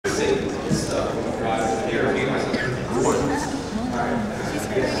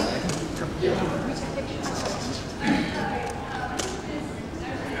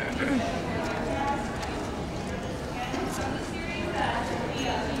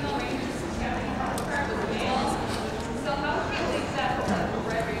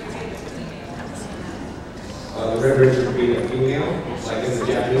Red Ranger being a female, like in the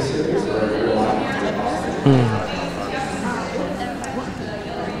Japanese series, or real life?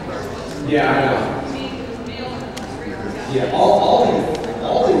 Yeah, I know. Yeah, all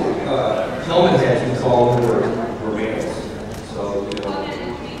the helmet heads we call them were males. So, you know,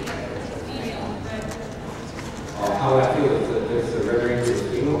 how would I feel if the Red Ranger was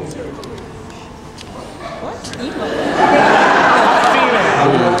female? What?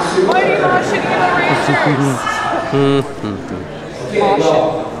 Why are you not shitting on Rangers? Okay, well,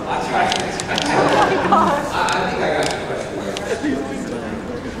 I'll try. I think I got your question.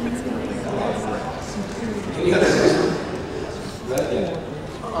 Any other questions?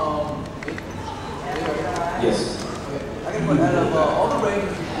 Yes. I can put out of all the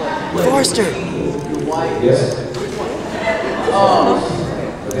Rangers you played. Forrester! Yes.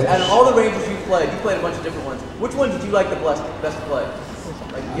 Out of all the Rangers you played a bunch of different ones. Which one did you like the best to play?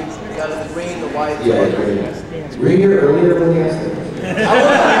 Like, you got the green, the white, the red. Were you here earlier when we asked it?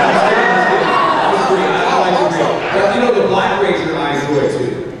 But you know, the Black Ranger I enjoy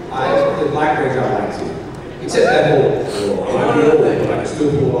too. The Black Ranger I like too. Except that whole, I'm old, but I can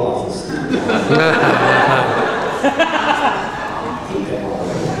still pull off.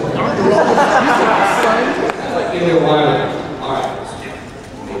 Like in your mind, alright,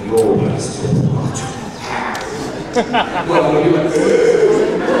 maybe old, but I still want to. Well, when you went,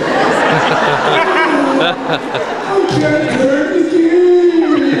 I can't hurt the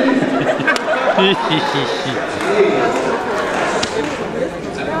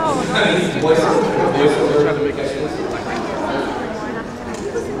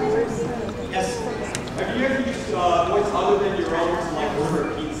Yes. Have you ever used voice other than your own to like order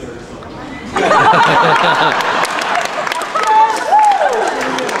pizza or something?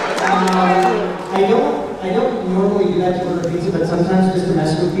 I don't normally do that to order pizza, but sometimes just to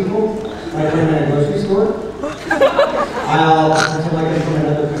mess with people, like when I'm in a grocery store, I'll pretend like I'm from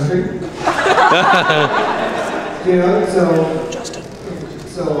another country. You know, so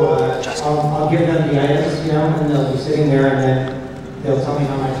I'll give them the items, you know, and they'll be sitting there, and then they'll tell me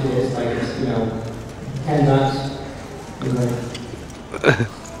how much it is, like it's, you know, $10. And like,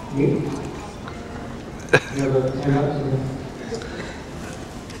 you know,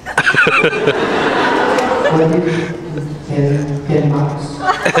 $10. $10 bucks.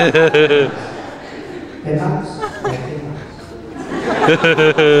 $10 bucks.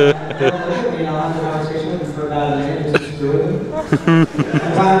 You know, I'll have a conversation with them for about a minute and just do it.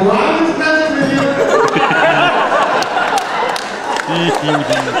 If I'm wrong, it's messing with you.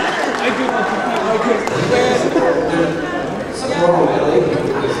 Something wrong with LA.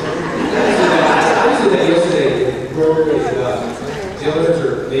 I was that yesterday. Dealers or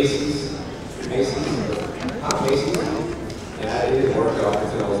Macy's, not Macy's, and it didn't work out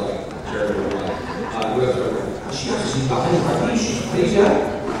because I was like, Jared was like, she's behind my leash. What do you got?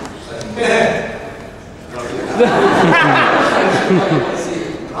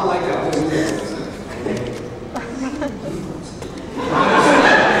 I like that.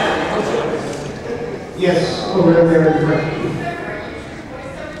 Yes, over there.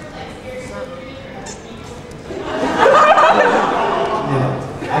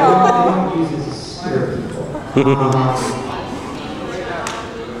 I don't use it to scare people.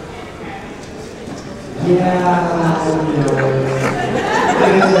 Yeah, you know, I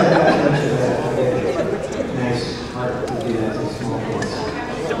guess I've got a bunch of nice heart to do that to small kids.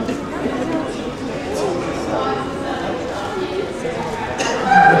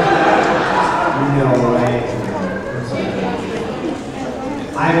 No way.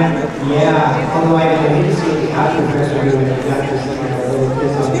 Yeah, although I hate to see the after pressure when you got this like a little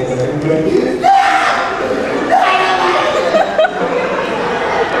kiss on the other.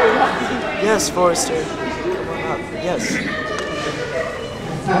 Yes, Forrester. Come on up. Yes.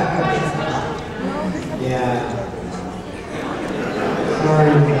 Yeah.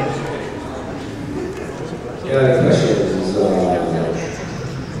 Sorry. Yeah, the question is,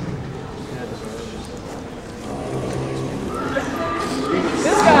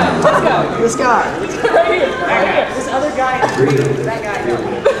 This guy. Right here. This other guy. That guy.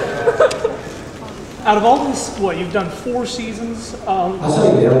 Out of all this, what, you've done 4 seasons? I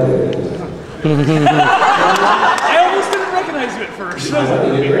saw you there. I almost didn't recognize you at first. I was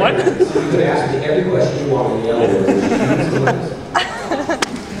like, what? So you could ask me every question you want in the elevator.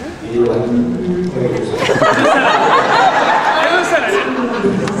 And you were like,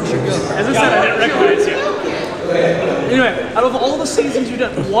 As I said, I didn't recognize you. Anyway, out of all the seasons you've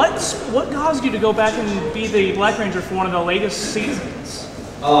done, what caused you to go back and be the Black Ranger for one of the latest seasons?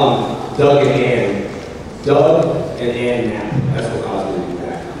 Doug and Ann. Doug and Ann, that's what caused me to do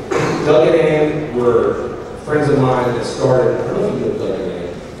that. Doug and Ann were friends of mine that started, I don't know if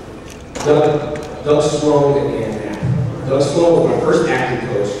you know Doug Sloan and Doug Sloan was my first acting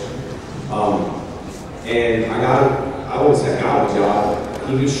coach. And I wouldn't say I got him a job.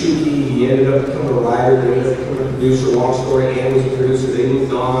 He was shooty, he ended up becoming a writer, he ended up becoming a producer, long story, and was a producer. They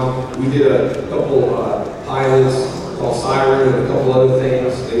moved on. We did a couple pilots called Siren and a couple other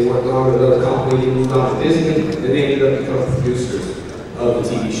things. They worked on with another company, they moved on to Disney, and then they ended up becoming producers of the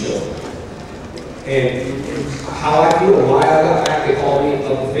TV show. And how I feel and why I got back, they called me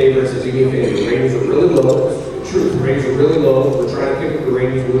up the favorites as you get favorites. The ratings were really low. Truth, the ratings were really low. We're trying to pick up the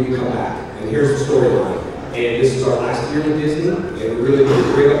ratings when we come back. And here's the storyline. And this is our last year with Disney, and we're really going to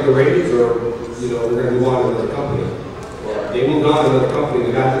bring up the ratings, or we're going to move on to another company. Well, they moved on to another company.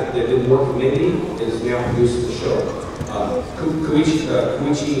 The guy that didn't work with Mindy is now producing the show. Koichi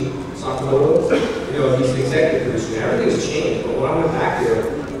Sakamoto, he's the executive producer. Everything's changed, but when I went back there, I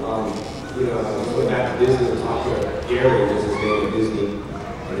went back to Disney and talked to Gary, was his name at Disney,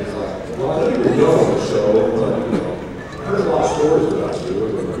 and he's like, well, I don't even know the show, but I heard a lot of stories about you.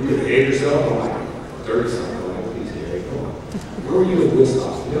 You behave yourself. I'm like, 30-something. I'm like, please, Gary, come on. Where were you in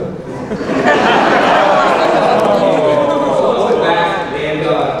Woodstock? So I went back, and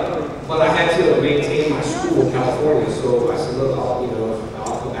but I had to maintain my school in California. So I said, look, I'll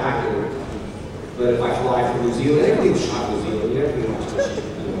come back, but if I fly from New Zealand, everything was shot in New Zealand. Everything was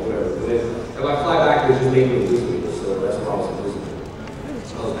whatever. But if I fly back, they just made me a Disney. So that's why I was in Disney.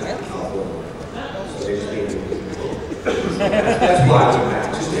 I was back in California. So they just made me a Disney. That's why I went back,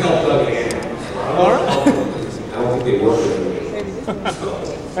 just to help Doug and Anna. I don't think they work with me.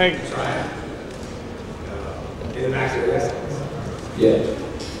 Thank you. In the back of the rest. Yeah.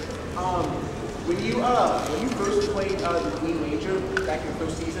 When you first played the Queen Ranger back in the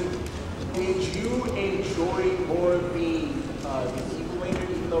first season, did you enjoy more being the Evil Ranger,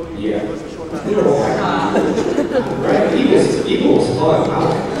 even though you was a short amount of time? Right? Evil was fun.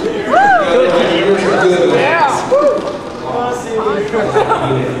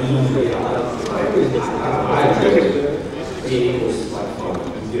 I enjoyed it. It was like fun.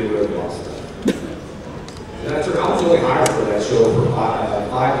 You did really awesome. And I was only hired for that show for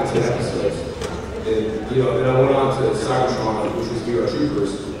 5 to 10 episodes. And then I went on to Cybertron, which was Zero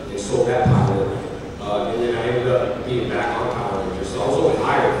Troopers, and sold that pilot. And then I ended up being back on Power Rangers. So I was only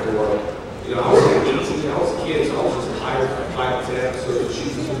hired for, I was like 18, I was a kid, so I was just hired for 5 to 10 episodes,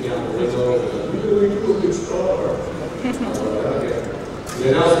 shooting me out the window, and you're a good star. Okay.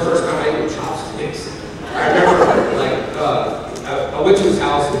 And that was the first time I ate with chopsticks. I remember, I went to his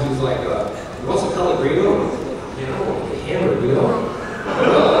house and he was like, you want some Pellegrino? Man, I don't want to get hammered,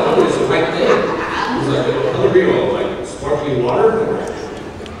 it's the right thing. He was like, Pellegrino, like sparkling water? I'm like,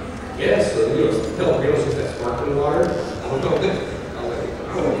 yes, Pellegrino's just that sparkling water. I don't know. I was like,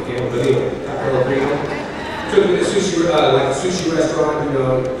 I don't want to get hammered, but anyway, got Pellegrino. Took me to a sushi restaurant, he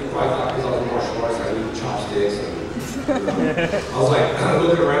probably thought because I was in martial arts, I would eat chopsticks. I was like, kind of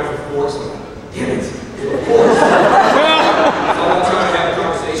looking around for forks, and I'm like, damn it, forks. So I'm trying to have a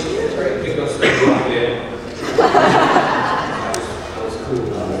conversation. Yeah, it's great. Pick up stuff, drop it in. I was cool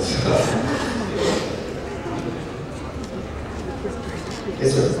about it. Yes,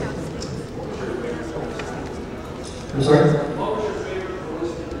 sir. I'm sorry?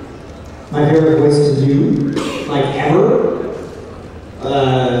 My favorite voice to do, like ever?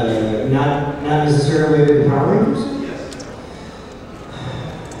 Not necessarily the Power Rangers?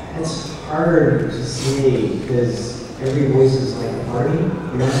 It's hard to say because every voice is like a party,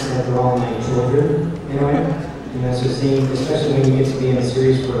 that they're all my children in a way. So seeing, especially when you get to be in a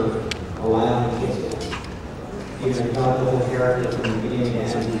series for a while, you get to develop the whole character from the beginning to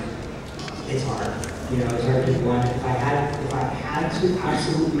end. It's hard. It's hard to pick one. If I had to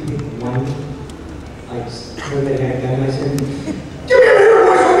absolutely pick one, like when they had a gun, I said, "Give me a favorite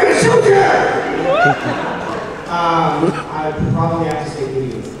voice, I'm gonna shoot you!" I'd probably have to say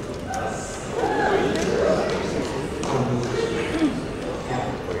Woody.